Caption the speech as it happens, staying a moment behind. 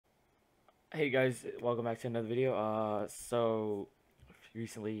Hey guys, welcome back to another video. So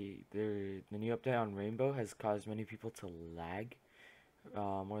recently the new update on Rainbow has caused many people to lag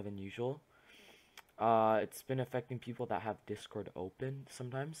more than usual. It's been affecting people that have Discord open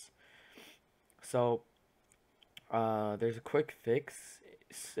sometimes. So there's a quick fix.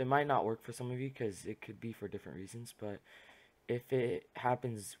 It might not work for some of you because it could be for different reasons, but if it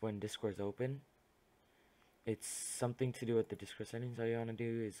happens when Discord's open, it's something to do with the Discord settings. All you want to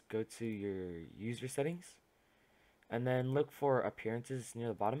do is go to your user settings and then look for appearances near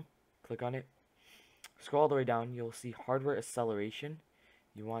the bottom. Click on it. Scroll all the way down. You'll see hardware acceleration.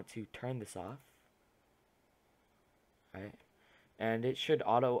 You want to turn this off. Right? And it should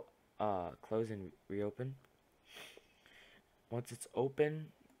auto close and reopen. Once it's open,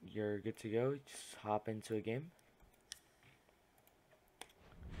 you're good to go. Just hop into a game.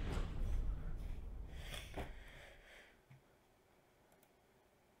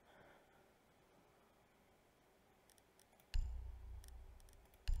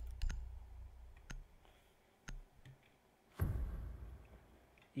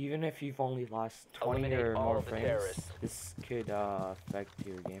 Even if you've only lost 20 Eliminate or all more of the frames, terrorists. this could affect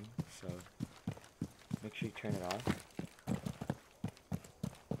your game. So make sure you turn it off.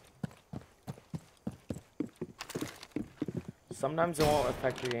 Sometimes it won't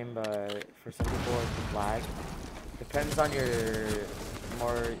affect your game, but for some people it could lag. Depends on your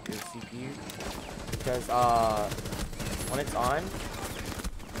CPU, because when it's on,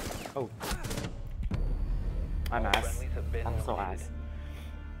 oh, I'm All ass. friendlies have been I'm so eliminated. ass.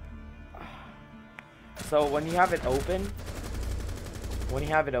 So when you have it open,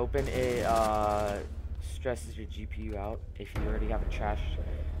 it stresses your GPU out. If you already have a trash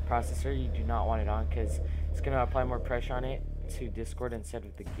processor, you do not want it on because it's gonna apply more pressure on it to Discord instead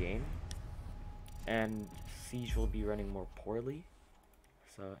of the game, and Siege will be running more poorly.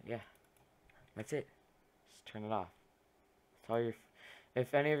 So yeah, that's it. Just turn it off. Tell your,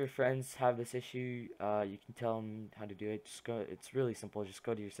 if any of your friends have this issue, you can tell them how to do it. Just go. It's really simple. Just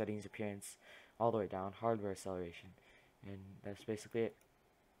go to your settings, appearance, all the way down, hardware acceleration, and that's basically it.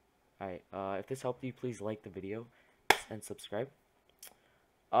 Alright. If this helped you, please like the video and subscribe.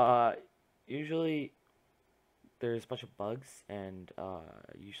 Uh, Usually there's a bunch of bugs, and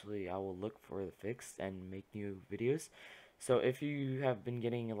usually I will look for the fix and make new videos. So if you have been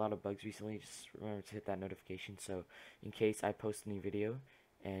getting a lot of bugs recently, just remember to hit that notification, so in case I post a new video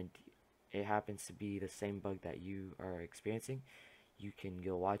and it happens to be the same bug that you are experiencing, you can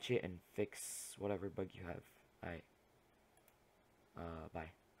go watch it and fix whatever bug you have. Alright,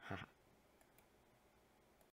 bye. Haha.